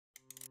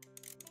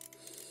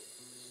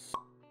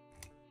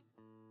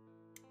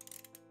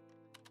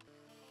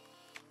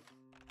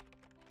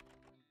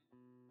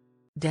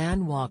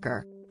Dan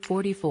Walker,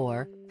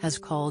 44, has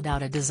called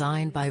out a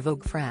design by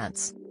Vogue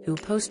France, who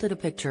posted a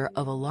picture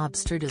of a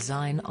lobster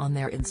design on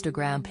their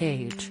Instagram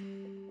page.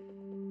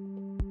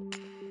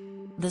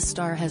 The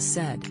star has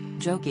said,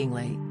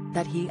 jokingly,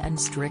 that he and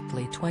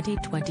Strictly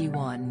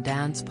 2021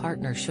 dance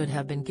partner should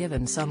have been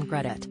given some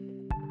credit.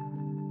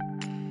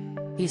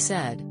 He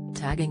said,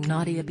 tagging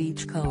Nadia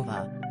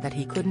Bychkova, that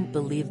he couldn't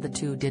believe the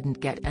two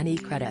didn't get any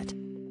credit.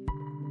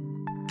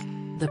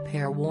 The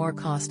pair wore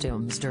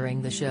costumes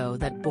during the show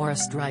that bore a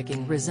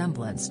striking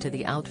resemblance to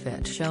the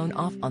outfit shown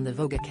off on the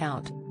Vogue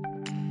account.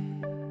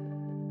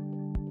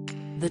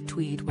 The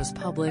tweet was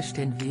published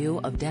in view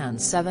of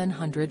Dan's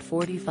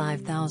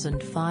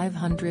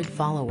 745,500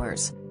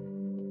 followers.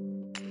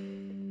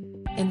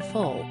 In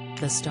full,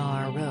 the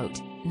star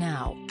wrote,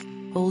 "Now.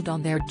 Hold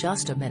on there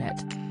just a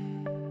minute.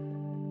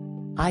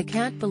 I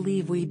can't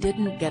believe we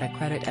didn't get a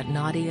credit at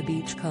Nadia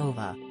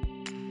Bychkova."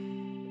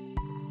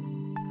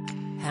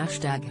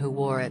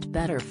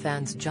 #WhoWoreItBetter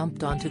fans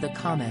jumped onto the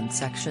comment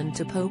section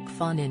to poke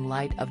fun in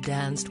light of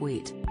Dan's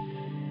tweet.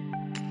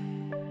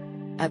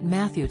 At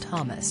Matthew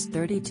Thomas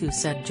 32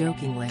 said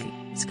jokingly,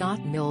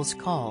 "Scott Mills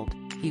called,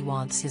 he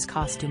wants his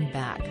costume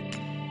back."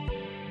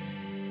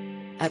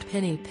 At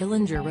Penny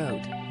Pillinger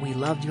wrote, "We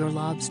loved your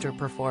lobster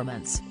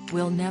performance,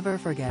 we'll never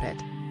forget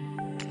it.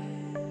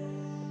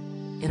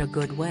 In a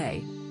good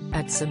way."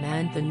 At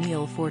Samantha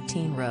Neal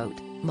 14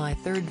 wrote, "My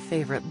third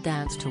favorite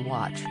dance to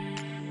watch."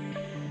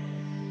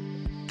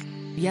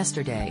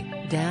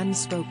 Yesterday, Dan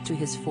spoke to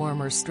his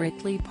former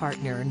Strictly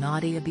partner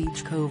Nadia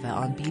Bychkova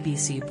on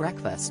BBC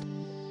Breakfast.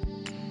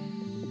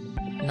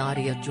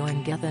 Nadia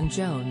joined Gethin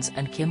Jones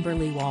and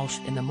Kimberly Walsh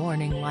in the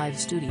Morning Live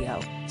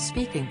studio,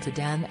 speaking to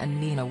Dan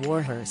and Nina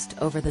Warhurst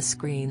over the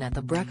screen at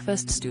the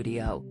Breakfast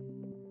studio.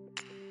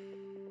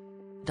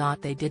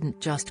 They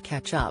didn't just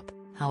catch up,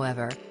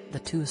 however, the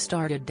two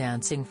started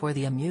dancing for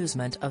the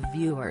amusement of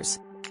viewers.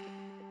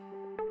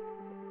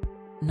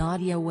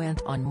 Nadia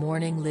went on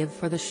Morning Live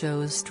for the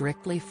show's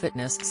Strictly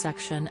Fitness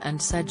section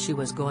and said she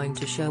was going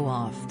to show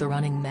off the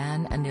Running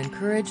Man and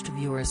encouraged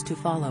viewers to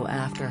follow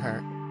after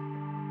her.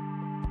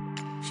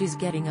 "She's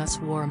getting us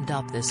warmed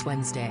up this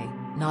Wednesday,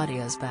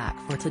 Nadia's back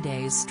for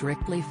today's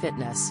Strictly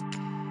Fitness.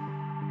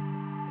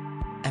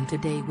 And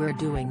today we're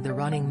doing the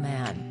Running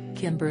Man,"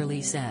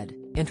 Kimberly said,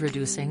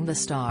 introducing the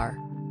star.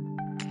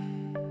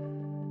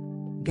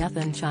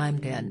 Gethin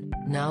chimed in,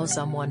 "Now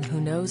someone who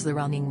knows the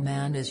Running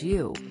Man is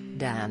you,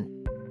 Dan.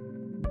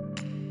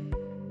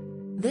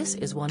 This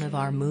is one of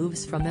our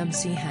moves from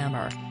MC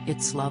Hammer,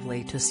 it's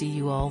lovely to see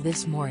you all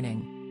this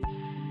morning."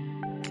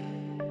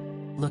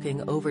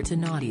 Looking over to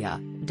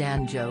Nadia,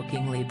 Dan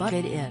jokingly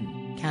butted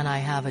in, "Can I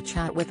have a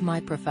chat with my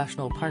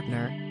professional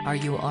partner? Are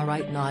you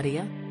alright,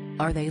 Nadia?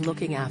 Are they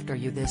looking after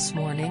you this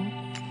morning?"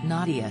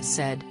 Nadia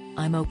said,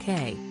 "I'm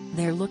okay,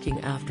 they're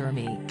looking after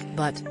me,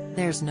 but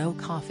there's no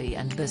coffee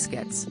and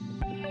biscuits."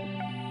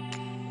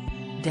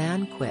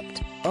 Dan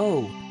quipped,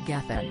 "Oh,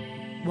 Gethin.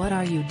 What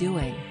are you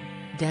doing?"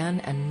 Dan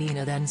and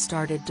Nina then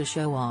started to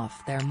show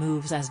off their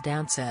moves as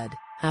Dan said,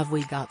 "Have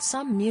we got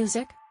some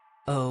music?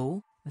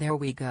 Oh, there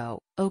we go,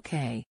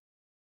 okay."